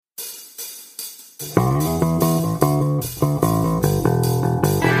Hey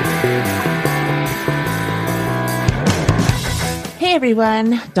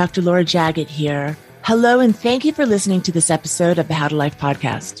everyone, Dr. Laura Jaggett here. Hello, and thank you for listening to this episode of the How to Life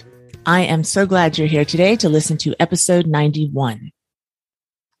podcast. I am so glad you're here today to listen to episode 91.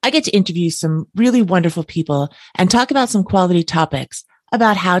 I get to interview some really wonderful people and talk about some quality topics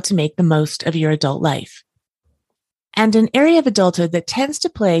about how to make the most of your adult life. And an area of adulthood that tends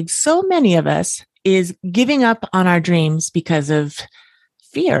to plague so many of us is giving up on our dreams because of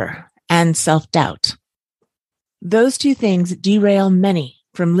fear and self-doubt. Those two things derail many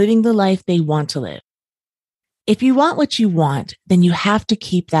from living the life they want to live. If you want what you want, then you have to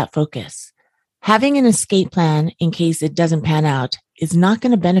keep that focus. Having an escape plan in case it doesn't pan out is not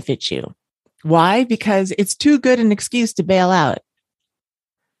going to benefit you. Why? Because it's too good an excuse to bail out.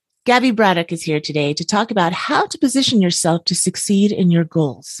 Gabby Braddock is here today to talk about how to position yourself to succeed in your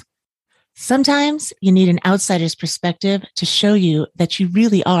goals. Sometimes you need an outsider's perspective to show you that you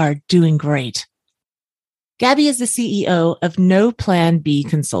really are doing great. Gabby is the CEO of No Plan B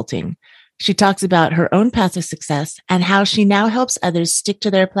Consulting. She talks about her own path of success and how she now helps others stick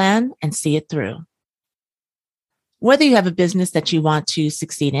to their plan and see it through. Whether you have a business that you want to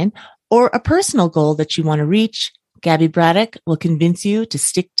succeed in or a personal goal that you want to reach, Gabby Braddock will convince you to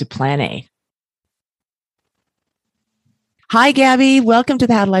stick to Plan A. Hi, Gabby. Welcome to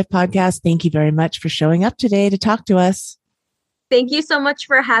the How to Life podcast. Thank you very much for showing up today to talk to us. Thank you so much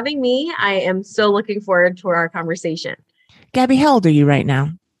for having me. I am so looking forward to our conversation. Gabby, how old are you right now?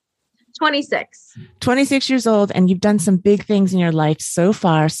 26. 26 years old, and you've done some big things in your life so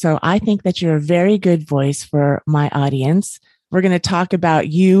far. So I think that you're a very good voice for my audience. We're going to talk about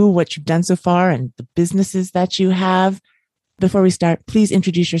you, what you've done so far, and the businesses that you have. Before we start, please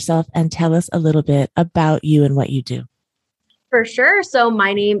introduce yourself and tell us a little bit about you and what you do. For sure. So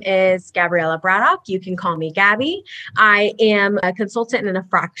my name is Gabriella Braddock. You can call me Gabby. I am a consultant and a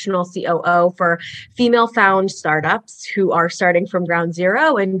fractional COO for female-found startups who are starting from ground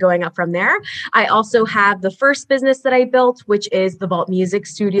zero and going up from there. I also have the first business that I built, which is the Vault Music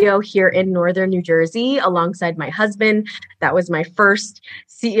Studio here in Northern New Jersey, alongside my husband. That was my first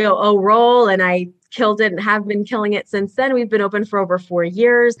COO role, and I killed it and have been killing it since then. We've been open for over 4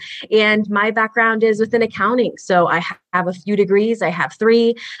 years, and my background is within accounting. So I have a few degrees. I have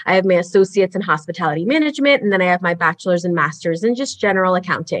 3. I have my associates in hospitality management, and then I have my bachelor's and master's in just general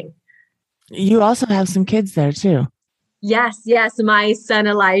accounting. You also have some kids there too. Yes. My son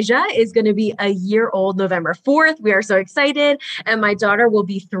Elijah is going to be a year old November 4th. We are so excited. And my daughter will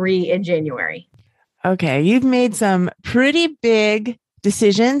be 3 in January. Okay. You've made some pretty big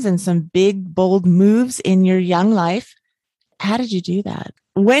decisions and some big, bold moves in your young life. How did you do that?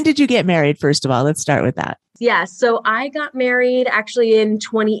 When did you get married? First of all, let's start with that. Yeah, so I got married actually in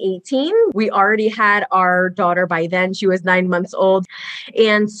 2018. We already had our daughter by then. She was 9 months old.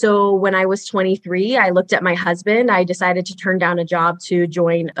 And so when I was 23, I looked at my husband. I decided to turn down a job to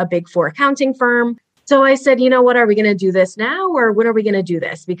join a Big Four accounting firm. So I said, you know what, are we going to do this now or when are we going to do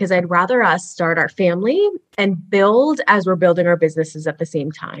this? Because I'd rather us start our family and build as we're building our businesses at the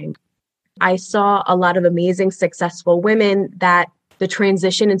same time. I saw a lot of amazing, successful women that the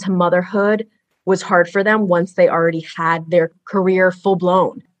transition into motherhood was hard for them once they already had their career full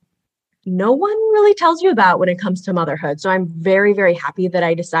blown. No one really tells you about when it comes to motherhood. So I'm very, very happy that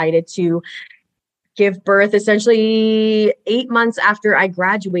I decided to give birth essentially 8 months after I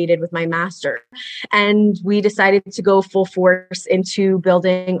graduated with my master. And we decided to go full force into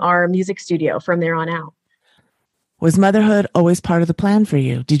building our music studio from there on out. Was motherhood always part of the plan for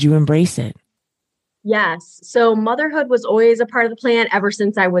you? Did you embrace it? Yes. So motherhood was always a part of the plan ever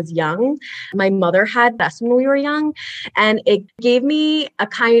since I was young. My mother had us when we were young, and it gave me a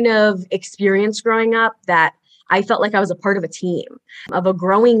kind of experience growing up that I felt like I was a part of a team, of a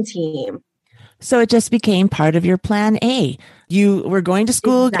growing team. So it just became part of your plan A. You were going to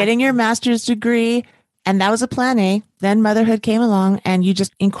school, Exactly. Getting your master's degree, and that was a plan A. Then motherhood came along and you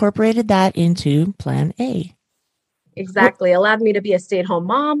just incorporated that into plan A. Exactly. Allowed me to be a stay-at-home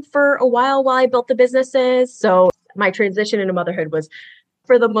mom for a while I built the businesses. So my transition into motherhood was,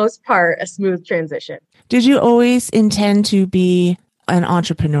 for the most part, a smooth transition. Did you always intend to be an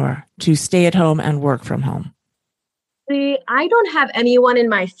entrepreneur, to stay at home and work from home? I don't have anyone in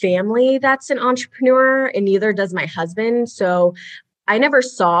my family that's an entrepreneur, and neither does my husband. So I never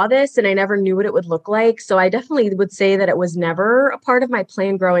saw this and I never knew what it would look like. So I definitely would say that it was never a part of my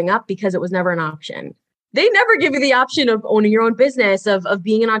plan growing up because it was never an option. They never give you the option of owning your own business, of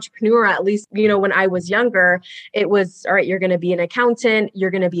being an entrepreneur. At least, when I was younger, it was, all right, you're going to be an accountant,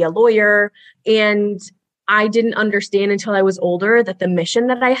 you're going to be a lawyer. And I didn't understand until I was older that the mission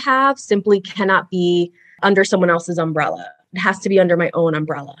that I have simply cannot be under someone else's umbrella. It has to be under my own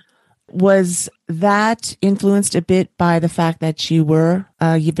umbrella. Was that influenced a bit by the fact that you were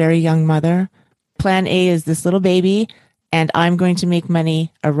a very young mother? Plan A is this little baby, and I'm going to make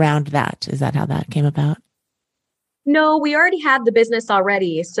money around that. Is that how that came about? No, we already had the business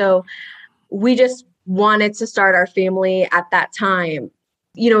already. So we just wanted to start our family at that time.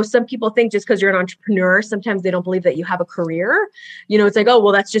 Some people think just because you're an entrepreneur, sometimes they don't believe that you have a career. It's like, oh,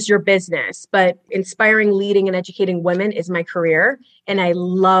 well, that's just your business. But inspiring, leading, and educating women is my career. And I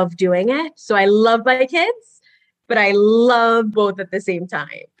love doing it. So I love my kids, but I love both at the same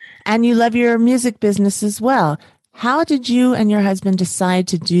time. And you love your music business as well. How did you and your husband decide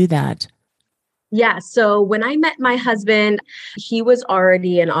to do that? Yeah. So when I met my husband, he was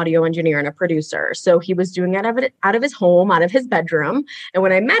already an audio engineer and a producer. So he was doing it out of his home, out of his bedroom. And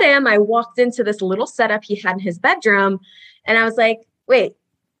when I met him, I walked into this little setup he had in his bedroom. And I was like, wait,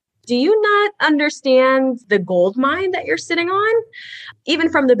 do you not understand the gold mine that you're sitting on? Even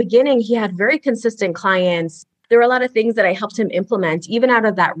from the beginning, he had very consistent clients. There were a lot of things that I helped him implement, even out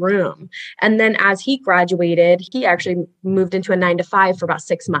of that room. And then as he graduated, he actually moved into a 9-to-5 for about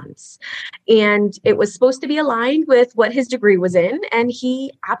 6 months. And it was supposed to be aligned with what his degree was in, and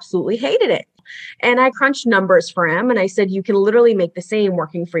he absolutely hated it. And I crunched numbers for him, and I said, you can literally make the same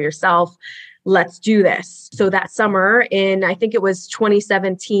working for yourself. Let's do this. So that summer I think it was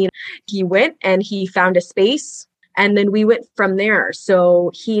 2017, he went and he found a space. And then we went from there.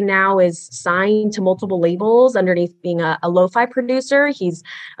 So he now is signed to multiple labels underneath being a lo-fi producer. He's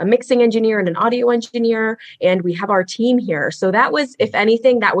a mixing engineer and an audio engineer. And we have our team here. So that was, if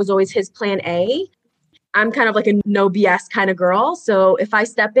anything, that was always his plan A. I'm kind of like a no BS kind of girl. So if I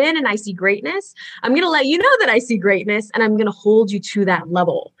step in and I see greatness, I'm going to let you know that I see greatness, and I'm going to hold you to that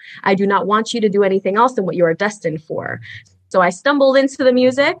level. I do not want you to do anything else than what you are destined for. So I stumbled into the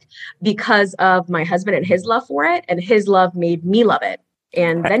music because of my husband and his love for it, and his love made me love it.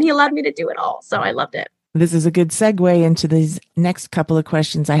 And then he allowed me to do it all. So I loved it. This is a good segue into these next couple of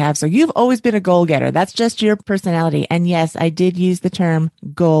questions I have. So you've always been a goal getter. That's just your personality. And yes, I did use the term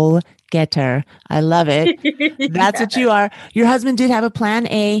goal getter. I love it. That's what you are. Your husband did have a plan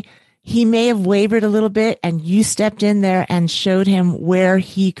A. He may have wavered a little bit, and you stepped in there and showed him where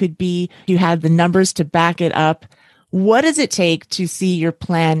he could be. You had the numbers to back it up. What does it take to see your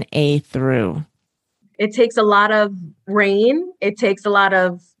plan A through? It takes a lot of rain. It takes a lot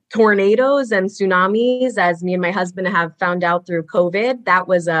of tornadoes and tsunamis, as me and my husband have found out through COVID. That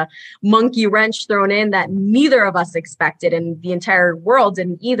was a monkey wrench thrown in that neither of us expected, and the entire world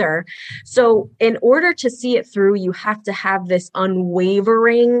didn't either. So in order to see it through, you have to have this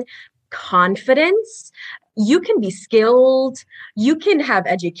unwavering confidence. You can be skilled, you can have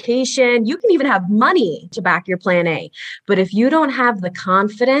education, you can even have money to back your plan A. But if you don't have the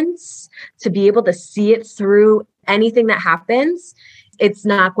confidence to be able to see it through anything that happens, it's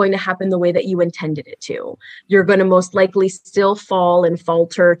not going to happen the way that you intended it to. You're going to most likely still fall and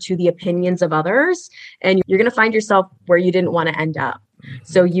falter to the opinions of others, and you're going to find yourself where you didn't want to end up.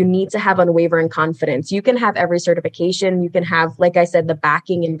 So you need to have unwavering confidence. You can have every certification. You can have, like I said, the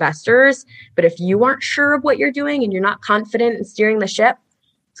backing investors. But if you aren't sure of what you're doing and you're not confident in steering the ship,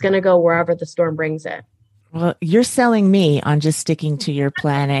 it's going to go wherever the storm brings it. Well, you're selling me on just sticking to your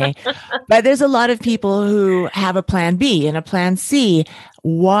plan A, but there's a lot of people who have a plan B and a plan C.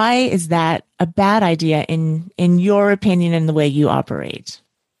 Why is that a bad idea in your opinion and the way you operate?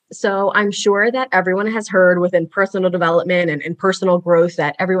 So I'm sure that everyone has heard within personal development and personal growth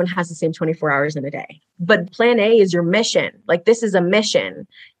that everyone has the same 24 hours in a day. But plan A is your mission. Like, this is a mission,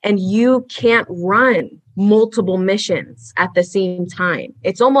 and you can't run multiple missions at the same time.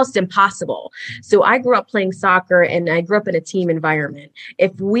 It's almost impossible. So I grew up playing soccer, and I grew up in a team environment.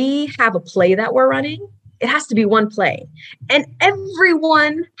 If we have a play that we're running, it has to be one play, and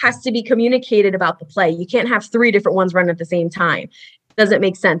everyone has to be communicated about the play. You can't have 3 different ones run at the same time. Doesn't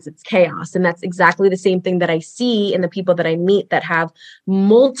make sense. It's chaos. And that's exactly the same thing that I see in the people that I meet that have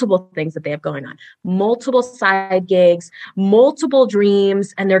multiple things that they have going on, multiple side gigs, multiple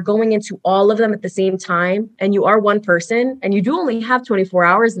dreams, and they're going into all of them at the same time. And you are one person, and you do only have 24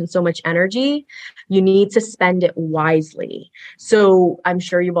 hours and so much energy. You need to spend it wisely. So I'm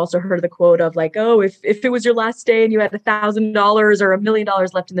sure you've also heard the quote of like, oh, if it was your last day and you had $1,000 or $1 million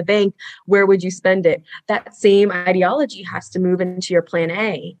left in the bank, where would you spend it? That same ideology has to move into your plan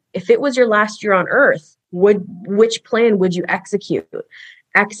A. If it was your last year on earth, which plan would you execute?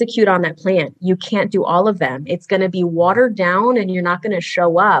 Execute on that plan. You can't do all of them. It's going to be watered down, and you're not going to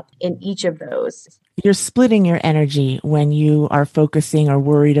show up in each of those. You're splitting your energy when you are focusing or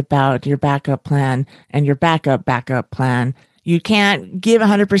worried about your backup plan and your backup plan. You can't give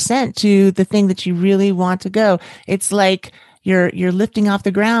 100% to the thing that you really want to go. It's like you're lifting off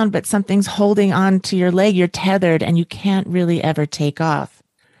the ground, but something's holding on to your leg. You're tethered and you can't really ever take off.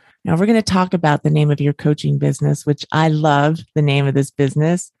 Now we're going to talk about the name of your coaching business, which I love the name of this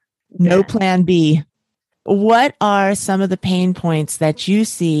business. No Plan B. What are some of the pain points that you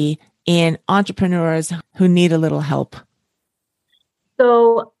see in entrepreneurs who need a little help?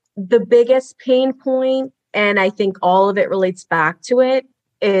 So the biggest pain point, and I think all of it relates back to it,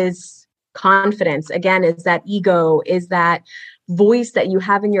 is confidence. Again, is that ego, is that voice that you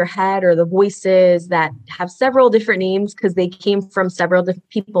have in your head, or the voices that have several different names because they came from several different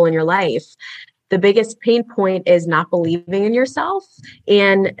people in your life. The biggest pain point is not believing in yourself,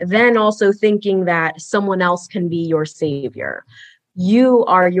 and then also thinking that someone else can be your savior. You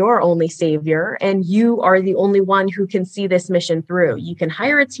are your only savior, and you are the only one who can see this mission through. You can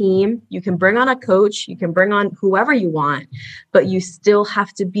hire a team, you can bring on a coach, you can bring on whoever you want, but you still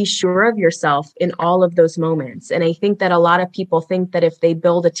have to be sure of yourself in all of those moments. And I think that a lot of people think that if they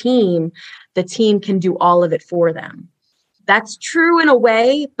build a team, the team can do all of it for them. That's true in a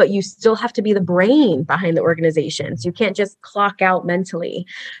way, but you still have to be the brain behind the organizations. You can't just clock out mentally.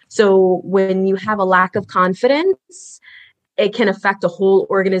 So when you have a lack of confidence, it can affect a whole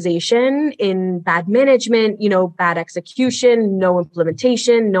organization in bad management, bad execution, no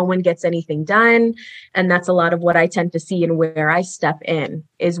implementation, no one gets anything done. And that's a lot of what I tend to see, and where I step in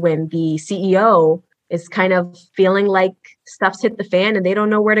is when the CEO is kind of feeling like stuff's hit the fan and they don't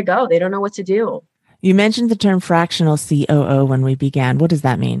know where to go. They don't know what to do. You mentioned the term fractional COO when we began. What does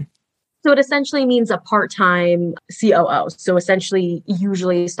that mean? So it essentially means a part-time COO. So essentially,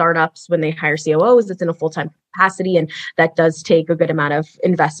 usually startups, when they hire COOs, it's in a full-time capacity, and that does take a good amount of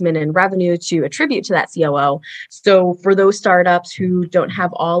investment and revenue to attribute to that COO. So for those startups who don't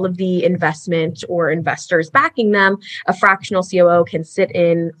have all of the investment or investors backing them, a fractional COO can sit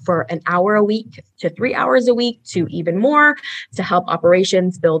in for an hour a week to 3 hours a week to even more to help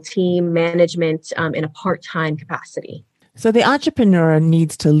operations, build team management in a part-time capacity. So the entrepreneur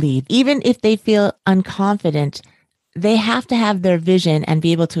needs to lead. Even if they feel unconfident, they have to have their vision and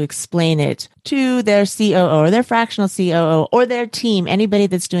be able to explain it to their COO or their fractional COO or their team, anybody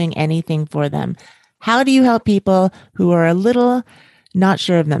that's doing anything for them. How do you help people who are a little not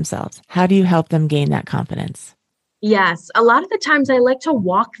sure of themselves? How do you help them gain that confidence? Yes, a lot of the times I like to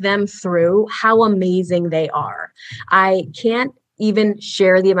walk them through how amazing they are. I can't even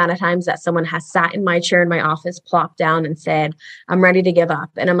share the amount of times that someone has sat in my chair in my office, plopped down and said, I'm ready to give up.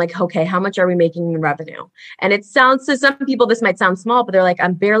 And I'm like, okay, how much are we making in revenue? And it sounds, to some people, this might sound small, but they're like,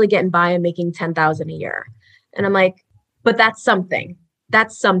 I'm barely getting by. I'm making 10,000 a year. And I'm like, but that's something.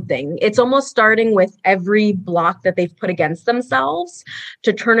 That's something. It's almost starting with every block that they've put against themselves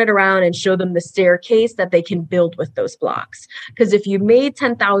to turn it around and show them the staircase that they can build with those blocks. Because if you made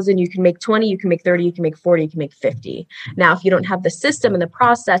 10,000, you can make 20, you can make 30, you can make 40, you can make 50. Now, if you don't have the system and the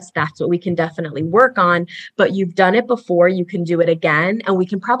process, that's what we can definitely work on. But you've done it before, you can do it again, and we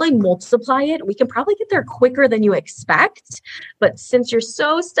can probably multiply it. We can probably get there quicker than you expect. But since you're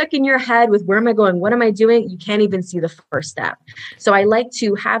so stuck in your head with where am I going? What am I doing? You can't even see the first step. So I like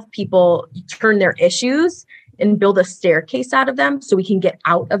to have people turn their issues and build a staircase out of them so we can get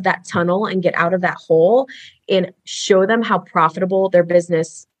out of that tunnel and get out of that hole and show them how profitable their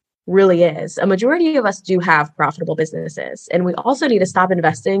business really is. A majority of us do have profitable businesses, and we also need to stop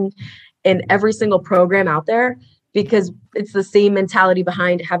investing in every single program out there, because it's the same mentality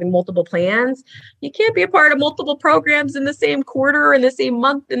behind having multiple plans. You can't be a part of multiple programs in the same quarter, in the same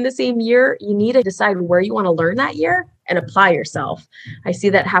month, in the same year. You need to decide where you want to learn that year and apply yourself. I see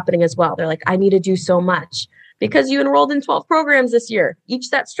that happening as well. They're like, I need to do so much because you enrolled in 12 programs this year, each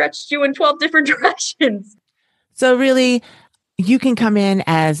that stretched you in 12 different directions. So really, you can come in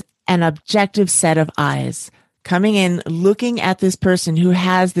as an objective set of eyes, coming in, looking at this person who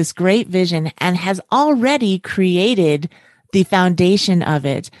has this great vision and has already created the foundation of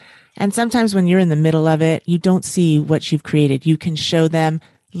it. And sometimes when you're in the middle of it, you don't see what you've created. You can show them,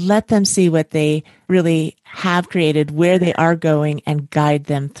 let them see what they really have created, where they are going, and guide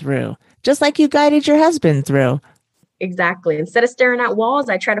them through, just like you guided your husband through. Exactly. Instead of staring at walls,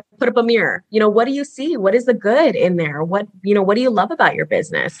 I try to put up a mirror. What do you see? What is the good in there? What do you love about your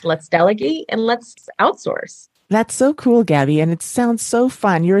business? Let's delegate and let's outsource. That's so cool, Gabby. And it sounds so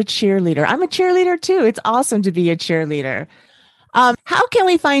fun. You're a cheerleader. I'm a cheerleader too. It's awesome to be a cheerleader. How can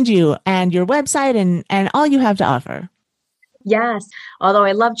we find you and your website and all you have to offer? Yes. Although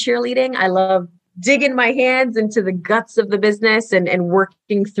I love cheerleading, I love digging my hands into the guts of the business and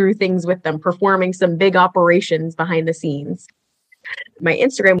working through things with them, performing some big operations behind the scenes. My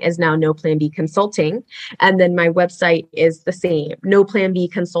Instagram is now No Plan B Consulting. And then my website is the same,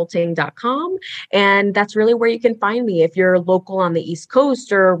 noplanbconsulting.com. And that's really where you can find me. If you're local on the East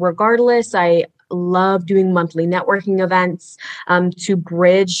Coast or regardless, I love doing monthly networking events to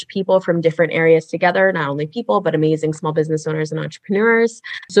bridge people from different areas together, not only people, but amazing small business owners and entrepreneurs.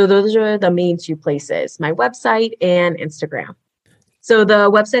 So those are the main two places, my website and Instagram. So the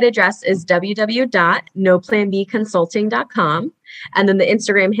website address is www.noplanbconsulting.com. And then the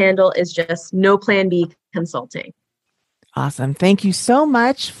Instagram handle is just No Plan B Consulting. Awesome. Thank you so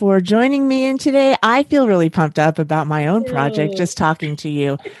much for joining me in today. I feel really pumped up about my own project, just talking to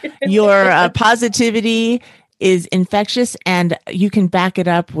you. Your positivity is infectious, and you can back it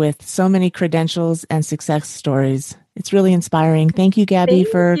up with so many credentials and success stories. It's really inspiring. Thank you, Gabby,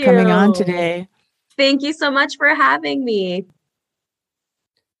 for coming on today. Thank you so much for having me.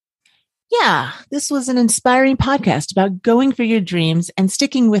 Yeah, this was an inspiring podcast about going for your dreams and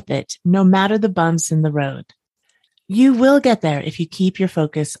sticking with it, no matter the bumps in the road. You will get there if you keep your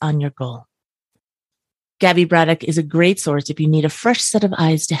focus on your goal. Gabby Braddock is a great source if you need a fresh set of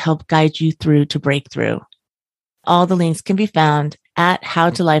eyes to help guide you through to breakthrough. All the links can be found at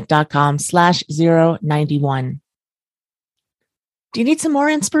howtolife.com/091. Do you need some more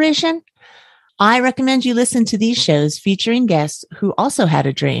inspiration? I recommend you listen to these shows featuring guests who also had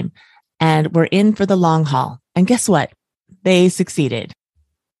a dream and were in for the long haul. And guess what? They succeeded.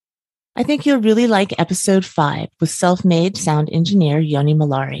 I think you'll really like episode 5 with self-made sound engineer Yoni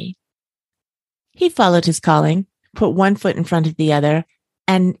Malari. He followed his calling, put one foot in front of the other,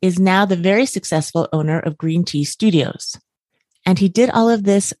 and is now the very successful owner of Green Tea Studios. And he did all of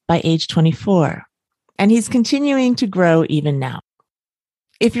this by age 24. And he's continuing to grow even now.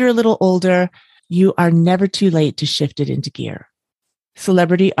 If you're a little older, you are never too late to shift it into gear.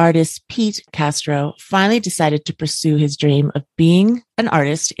 Celebrity artist Pete Castro finally decided to pursue his dream of being an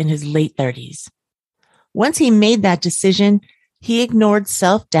artist in his late 30s. Once he made that decision, he ignored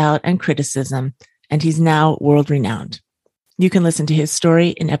self-doubt and criticism, and he's now world-renowned. You can listen to his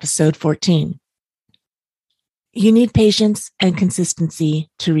story in episode 14. You need patience and consistency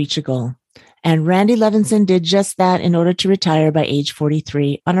to reach a goal. And Randy Levinson did just that in order to retire by age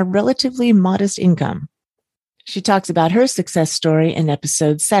 43 on a relatively modest income. She talks about her success story in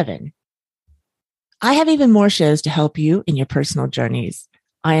episode 7. I have even more shows to help you in your personal journeys.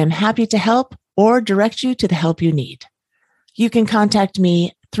 I am happy to help or direct you to the help you need. You can contact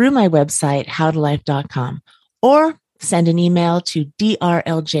me through my website, howtolife.com, or send an email to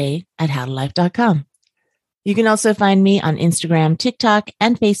drlj@howtolife.com. You can also find me on Instagram, TikTok,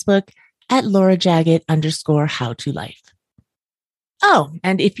 and Facebook at LauraJaggett_howtolife. Oh,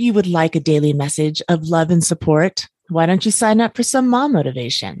 and if you would like a daily message of love and support, why don't you sign up for some mom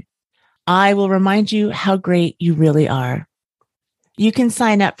motivation? I will remind you how great you really are. You can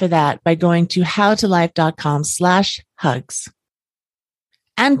sign up for that by going to howtolife.com/hugs.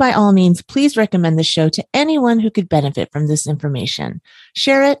 And by all means, please recommend the show to anyone who could benefit from this information.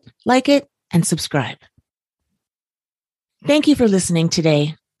 Share it, like it, and subscribe. Thank you for listening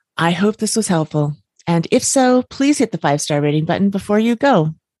today. I hope this was helpful. And if so, please hit the 5-star rating button before you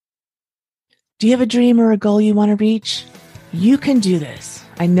go. Do you have a dream or a goal you want to reach? You can do this.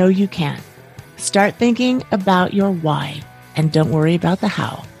 I know you can. Start thinking about your why and don't worry about the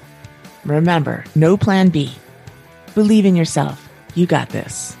how. Remember, no plan B. Believe in yourself. You got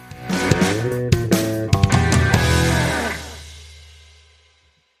this.